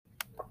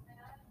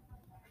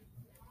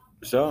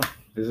So,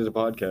 this is a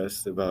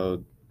podcast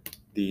about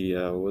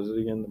what was it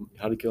again?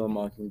 How to Kill a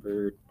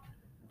Mockingbird,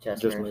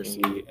 Just Just Mercy,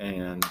 Mercy,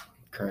 and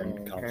current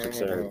and conflicts current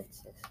that are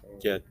events. Yes,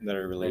 sir. that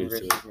are Then related to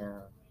versus it.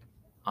 now.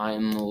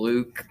 I'm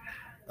Luke.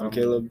 I'm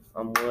Caleb,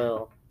 I'm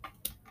Will.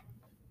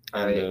 and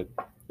Alright, we have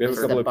This a is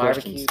couple the of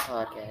barbecue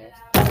questions.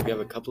 podcast. We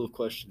have a couple of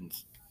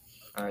questions.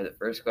 alright, the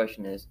first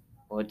question is,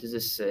 what does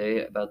this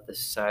say about the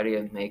Society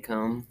of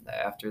Maycomb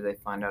that after they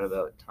find out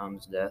about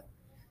Tom's death,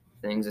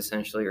 things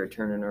essentially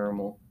return to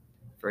normal?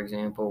 For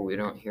example, we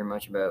don't hear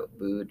much about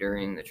Boo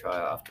during the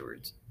trial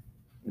afterwards.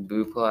 The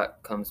Boo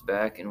plot comes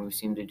back and we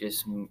seem to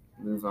just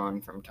move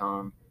on from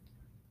Tom.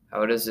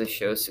 How does this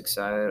show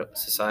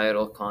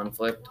societal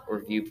conflict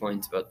or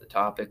viewpoints about the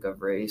topic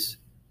of race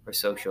or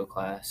social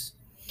class?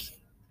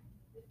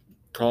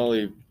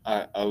 Probably,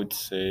 I would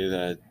say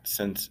that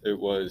since it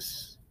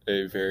was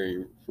a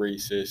very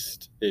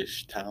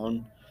racist-ish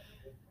town,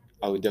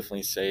 I would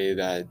definitely say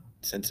that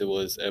since it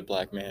was a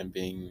black man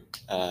being,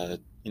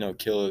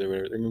 killed or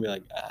whatever, they're gonna be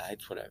like,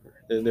 it's whatever.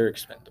 They're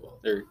expendable.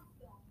 They're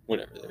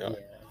whatever they are.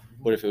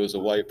 What if it was a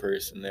white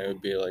person? They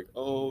would be like,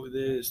 oh,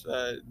 this,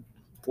 that,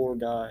 poor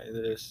guy,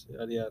 this,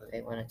 yada yada.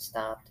 They wouldn't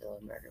stop till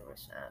a murder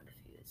was found if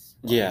he was.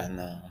 Yeah,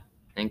 no.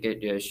 I think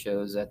it just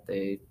shows that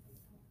they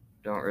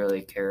don't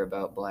really care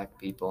about black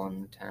people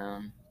in the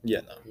town.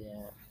 Yeah, no.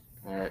 Yeah.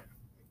 That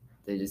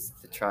the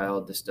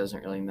trial just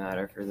doesn't really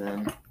matter for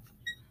them.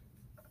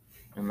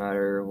 No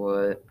matter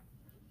what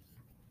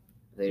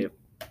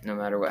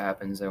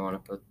happens, they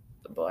want to put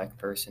the black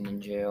person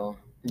in jail.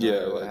 No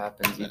matter what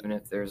happens, even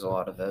if there's a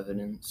lot of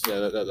evidence. Yeah,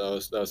 that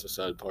was the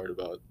sad part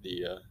about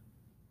the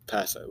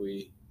past that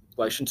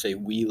I shouldn't say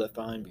we left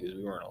behind because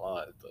we weren't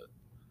alive, but.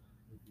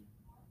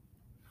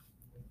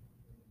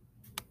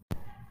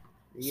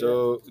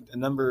 So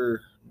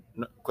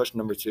question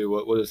number 2,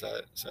 what does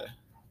that say?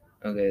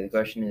 Okay, the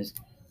question is,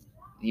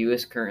 the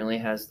U.S. currently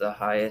has the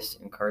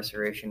highest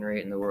incarceration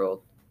rate in the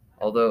world.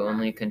 Although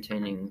only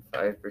containing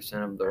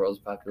 5% of the world's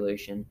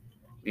population,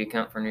 we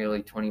account for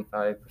nearly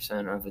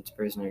 25% of its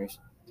prisoners.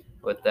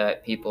 With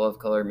that, people of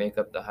color make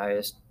up the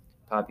highest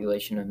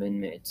population of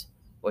inmates.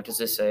 What does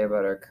this say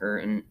about our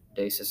current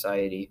day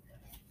society?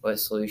 What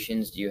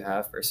solutions do you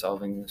have for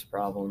solving this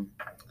problem?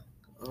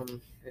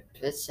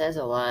 This says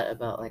a lot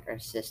about like our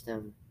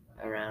system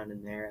around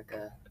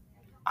America.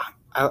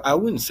 I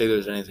wouldn't say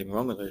there's anything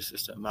wrong with our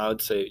system. I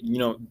would say,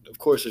 of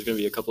course, there's going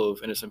to be a couple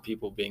of innocent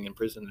people being in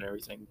prison and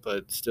everything,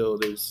 but still,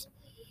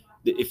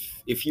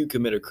 if you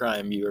commit a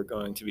crime, you are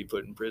going to be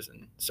put in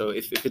prison. So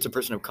if it's a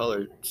person of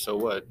color, so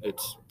what?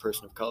 It's a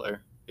person of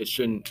color. It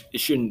shouldn't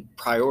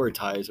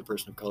prioritize a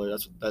person of color.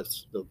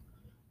 That's the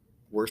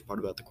worst part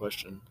about the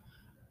question.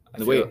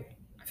 I feel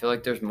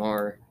like there's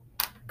more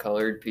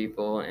colored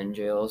people in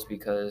jails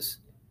because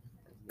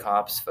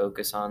cops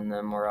focus on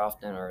them more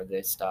often, or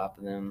they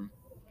stop them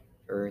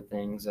for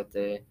things that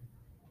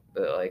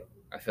but like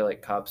I feel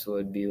like cops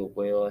would be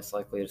way less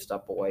likely to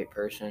stop a white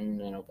person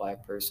than a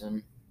black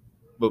person.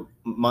 But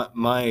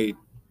I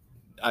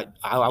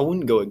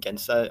wouldn't go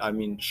against that. I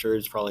mean, sure,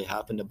 it's probably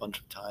happened a bunch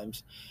of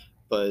times,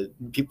 but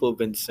people have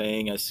been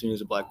saying as soon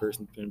as a black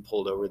person's been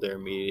pulled over, they're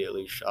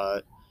immediately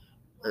shot,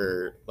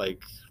 or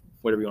like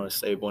whatever you want to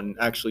say. But when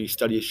actually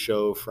studies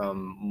show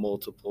from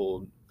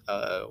multiple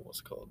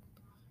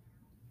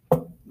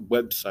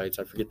websites,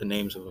 I forget the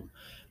names of them,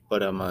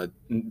 but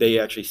they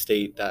actually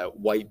state that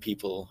white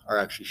people are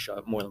actually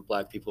shot more than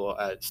black people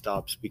at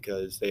stops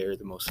because they are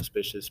the most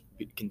suspicious,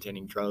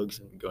 containing drugs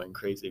and going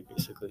crazy,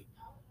 basically.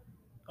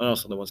 And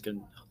also the ones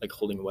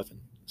holding a weapon.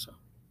 So,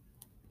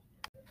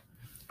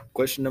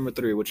 question number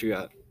 3, what you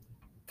got?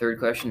 Third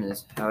question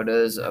is, how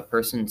does a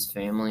person's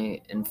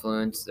family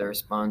influence their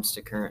response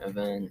to current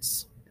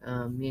events?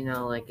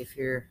 Like if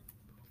you're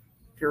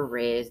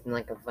raised in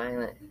like a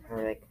violent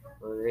or like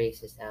a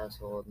racist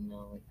household,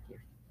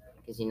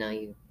 because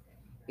you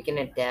can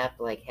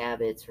adapt like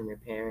habits from your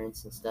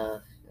parents and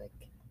stuff, like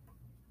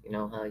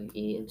how you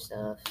eat and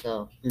stuff.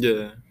 So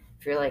Yeah.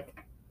 if you're like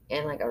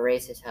in like a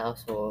racist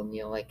household, and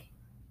you'll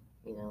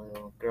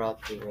grow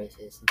up to be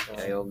racist and stuff.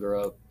 Yeah, you'll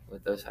grow up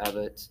with those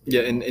habits.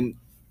 Yeah, and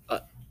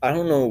I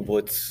don't know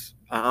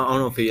I don't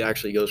know if it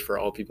actually goes for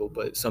all people,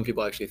 but some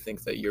people actually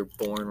think that you're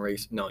born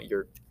racist. No,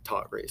 you're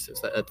taught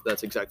racist.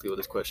 That's exactly what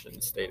this question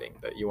is stating,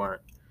 that you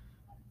aren't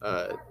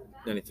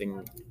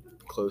anything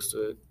close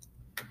to it.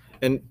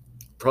 And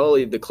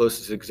probably the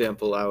closest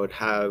example I would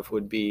have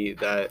would be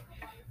that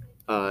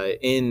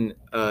in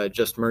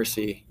Just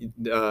Mercy,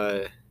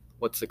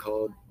 what's it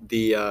called?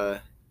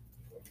 The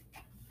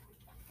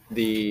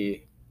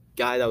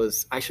guy that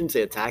was, I shouldn't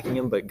say attacking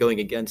him, but going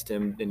against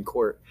him in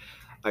court.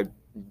 I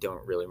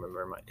don't really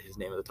remember his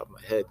name at the top of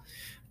my head,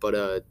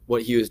 but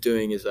what he was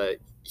doing is that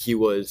he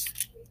was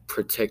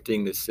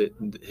protecting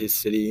his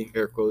city,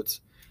 air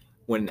quotes,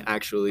 when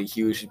actually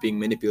he was being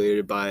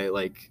manipulated by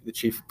like the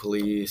chief of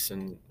police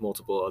and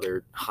multiple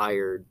other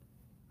hired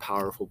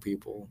powerful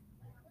people.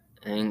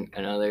 And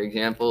another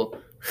example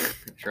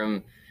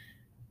from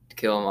To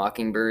Kill a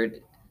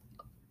Mockingbird,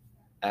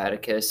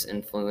 Atticus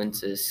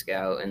influences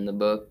Scout in the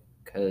book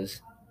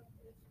because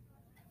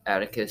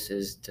Atticus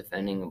is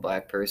defending a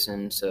black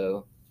person,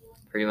 so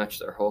pretty much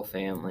their whole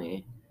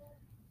family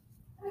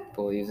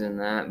believes in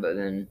that, but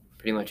then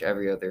pretty much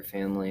every other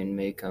family in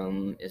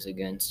Macomb is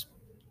against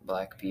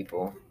black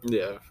people.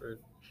 Yeah, for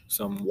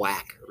some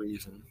whack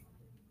reason.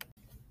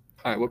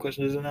 All right, what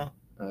question is it now?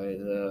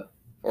 The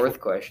fourth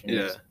question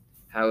is, Yeah.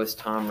 how is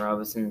Tom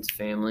Robinson's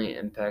family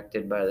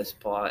impacted by this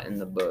plot in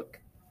the book?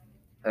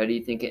 How do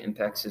you think it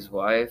impacts his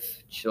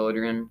wife,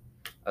 children,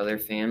 other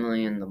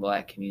family, and the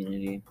black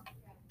community?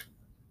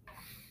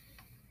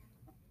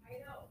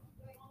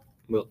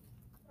 Will,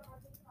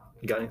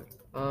 you got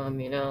anything?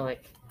 You know,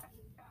 like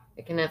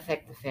it can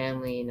affect the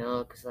family, you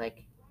know, because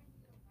like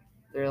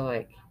they're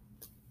like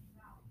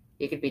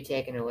he could be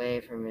taken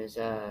away from his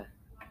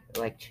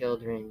like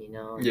children, you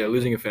know. And Yeah,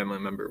 losing a family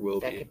member will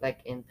that be. could like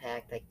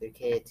impact like their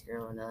kids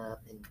growing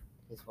up and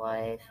his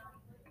wife.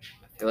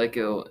 I feel like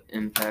it'll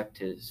impact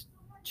his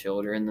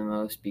children the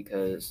most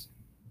because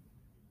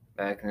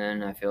back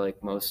then I feel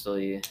like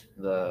mostly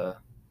a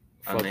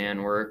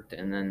man worked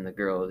and then the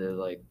girl did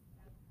like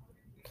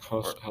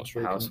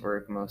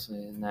housework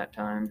mostly in that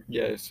time.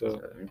 Yeah, so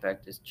it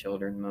impacted his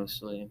children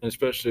mostly. And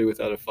especially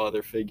without a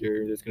father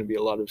figure, there's going to be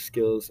a lot of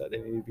skills that they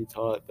need to be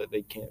taught, but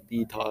they can't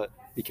be taught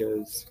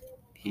because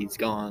he's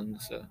gone.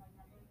 So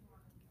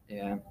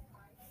Yeah.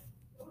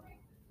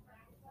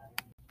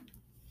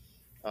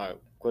 all right,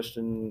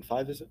 question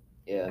 5 is it?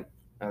 Yeah.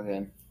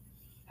 Okay.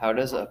 How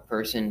does a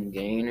person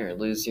gain or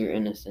lose their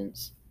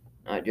innocence?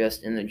 Not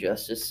just in the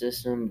justice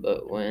system,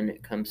 but when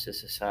it comes to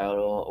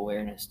societal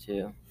awareness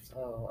too.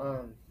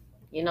 So,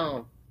 you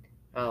know,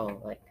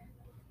 like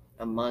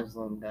a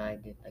Muslim guy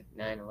did like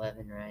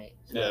 9/11, right?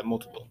 So, Yeah,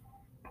 multiple.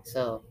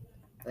 So,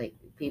 like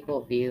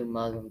people view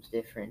Muslims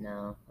different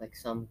now. Like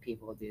some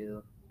people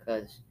do,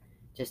 because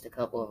just a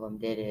couple of them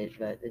did it,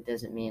 but it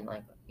doesn't mean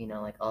like you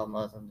know like all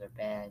Muslims are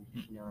bad.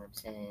 You know what I'm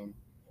saying?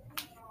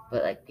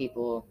 But like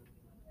people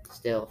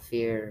still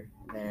fear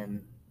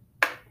them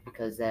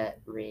because that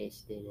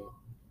race did it.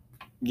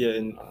 Yeah,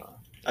 and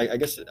I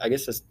guess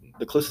that's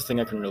the closest thing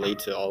I can relate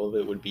to all of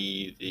it would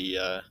be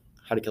the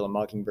How to Kill a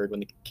Mockingbird,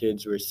 when the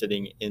kids were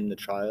sitting in the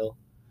trial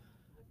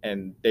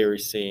and they were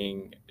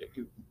seeing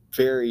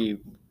very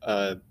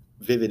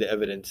vivid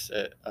evidence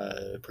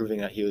proving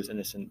that he was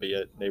innocent, but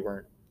yet they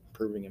weren't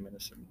proving him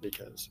innocent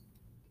because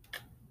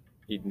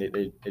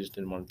they just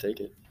didn't want to take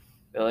it.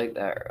 I feel like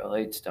that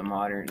relates to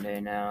modern day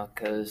now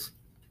because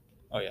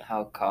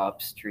how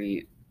cops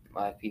treat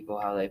black people,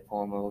 how they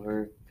pull them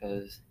over,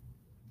 because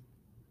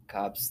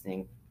cops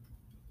think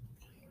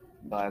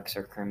blacks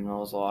are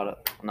criminals.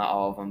 Not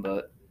all of them,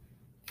 but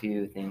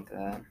few think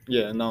that.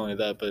 Yeah, not only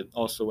that, but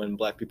also when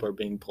black people are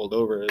being pulled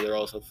over, they're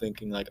also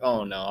thinking like,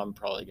 oh no, I'm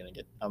probably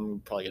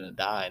gonna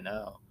die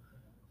now.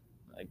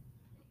 Like,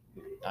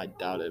 I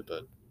doubt it,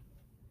 but.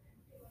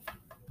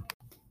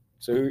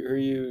 So who are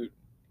you,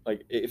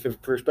 like, if a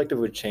perspective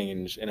would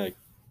change in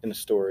a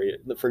story,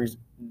 for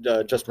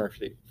Just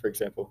Mercy, for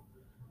example,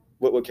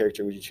 what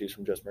character would you choose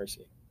from Just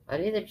Mercy?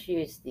 I'd either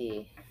choose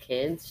the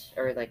kids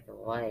or like the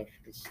wife,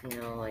 because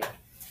you know like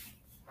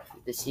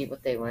to see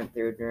what they went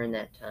through during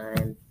that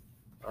time,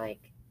 like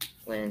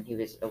when he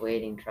was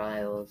awaiting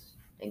trials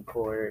in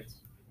courts,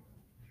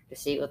 to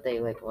see what they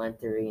like went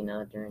through, you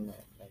know, during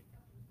that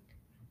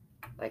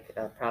like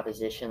a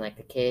proposition, like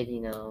the kid,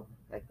 you know,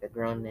 like the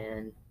grown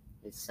man,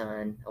 his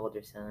son,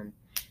 older son,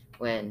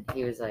 when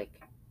he was like,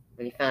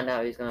 when he found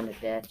out he was going to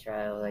death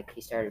trial, like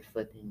he started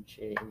flipping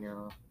shit, you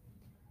know,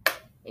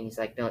 and he's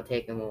like, don't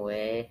take him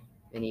away,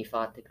 and he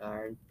fought the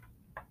guard.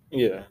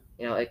 Yeah.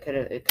 You know, it could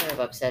have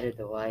upsetted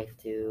the wife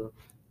too.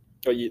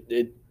 But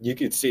you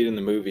could see it in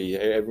the movie.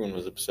 Everyone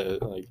was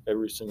upset. Like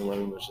every single one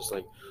of them was just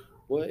like,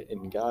 "What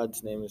in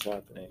God's name is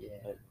happening?" Yeah.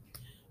 Like,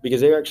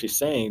 because they were actually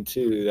saying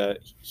too that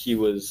he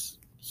was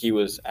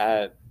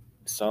at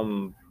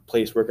some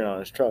place working on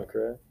his truck,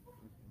 right?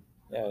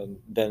 And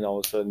then all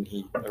of a sudden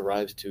he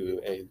arrives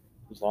to a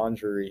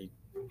laundry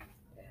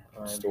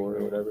store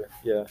or whatever.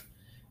 Yeah.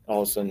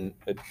 All of a sudden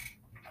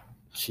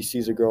she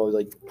sees a girl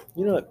like,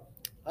 you know what?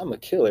 I'm a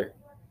killer.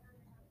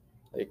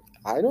 Like,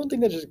 I don't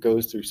think that just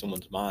goes through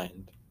someone's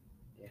mind.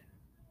 Yeah.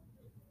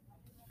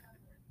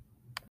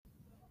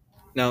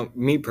 Now,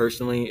 me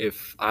personally,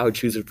 if I would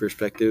choose a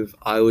perspective,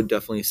 I would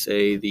definitely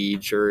say the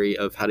jury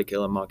of How to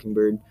Kill a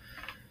Mockingbird.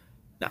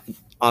 Now,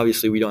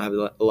 obviously, we don't have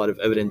a lot of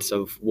evidence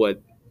of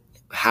what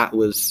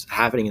was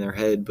happening in their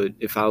head, but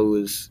if I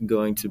was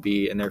going to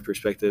be in their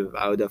perspective,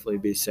 I would definitely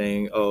be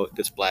saying, oh,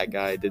 this black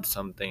guy did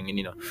something, and,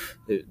 you know,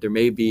 there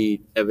may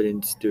be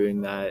evidence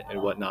doing that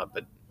and whatnot,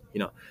 but, you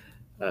know,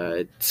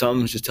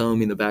 something's just telling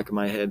me in the back of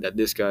my head that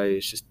this guy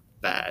is just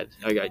bad.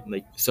 I got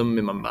like something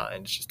in my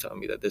mind is just telling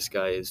me that this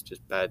guy is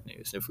just bad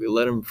news. And if we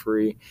let him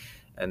free,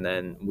 and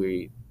then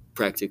we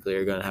practically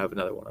are going to have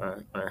another one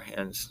on our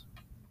hands.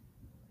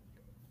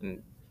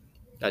 And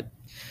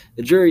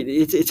the jury,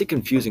 it's a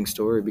confusing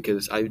story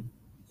because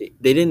they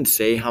didn't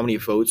say how many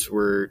votes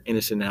were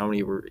innocent and how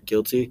many were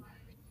guilty.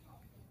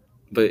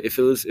 But if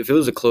it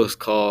was a close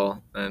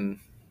call, then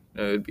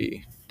it would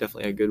be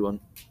definitely a good one.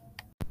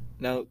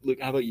 Now, look,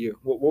 how about you?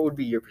 What would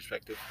be your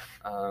perspective?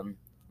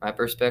 My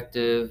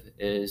perspective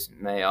is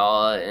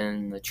Mayala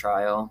in the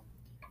trial,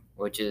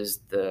 which is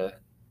the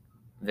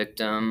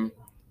victim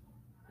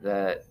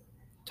that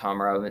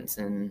Tom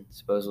Robinson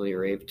supposedly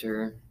raped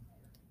her.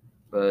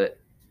 But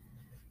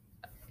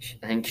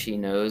I think she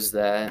knows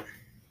that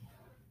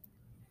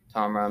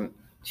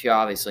she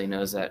obviously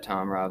knows that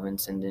Tom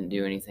Robinson didn't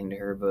do anything to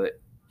her, but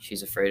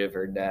she's afraid of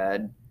her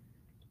dad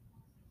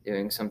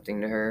doing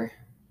something to her.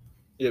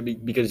 Yeah,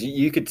 because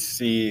you could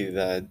see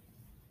that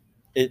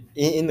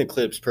in the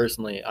clips.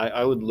 Personally,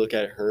 I would look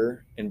at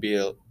her and be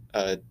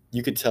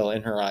you could tell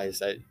in her eyes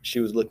that she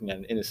was looking at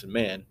an innocent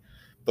man,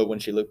 but when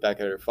she looked back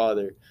at her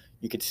father,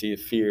 you could see a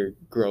fear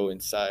grow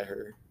inside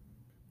her.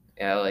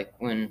 Yeah, like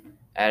when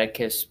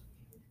Atticus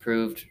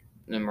proved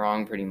them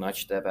wrong pretty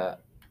much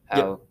about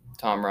how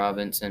Tom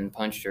Robinson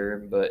punched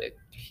her, but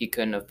he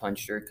couldn't have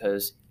punched her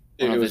because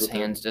one of his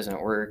hands doesn't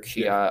work.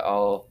 She got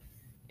all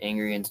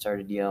angry and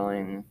started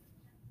yelling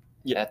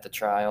at the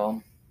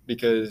trial.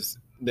 Because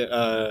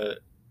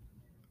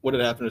what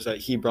had happened was that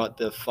he brought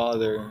the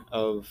father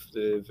of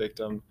the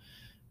victim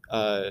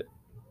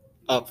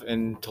up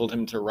and told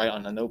him to write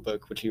on a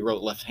notebook, which he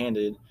wrote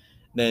left-handed.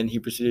 Then he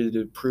proceeded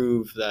to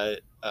prove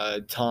that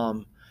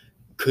Tom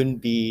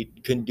couldn't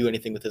do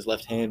anything with his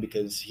left hand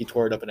because he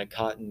tore it up in a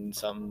cotton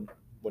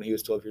when he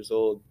was 12 years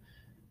old.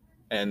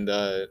 And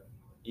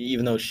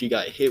even though she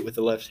got hit with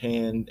the left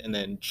hand and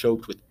then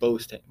choked with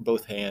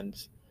both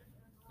hands,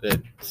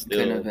 that still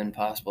couldn't have been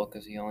possible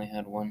because he only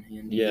had one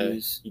hand to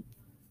use.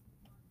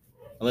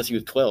 Unless he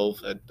was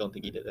 12, I don't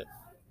think he did it.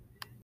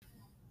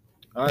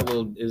 All right.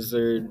 Well, is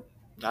there?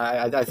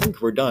 I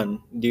think we're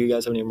done. Do you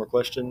guys have any more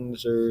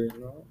questions or?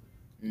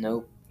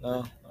 Nope.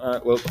 No. All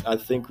right. Well, I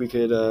think we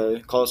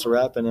could call this a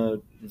wrap and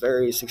a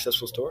very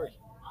successful story.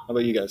 How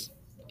about you guys?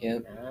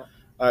 Yep.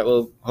 All right.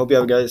 Well, hope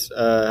you guys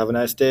have a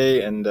nice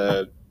day and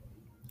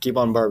keep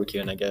on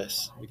barbecuing, I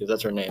guess, because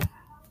that's our name.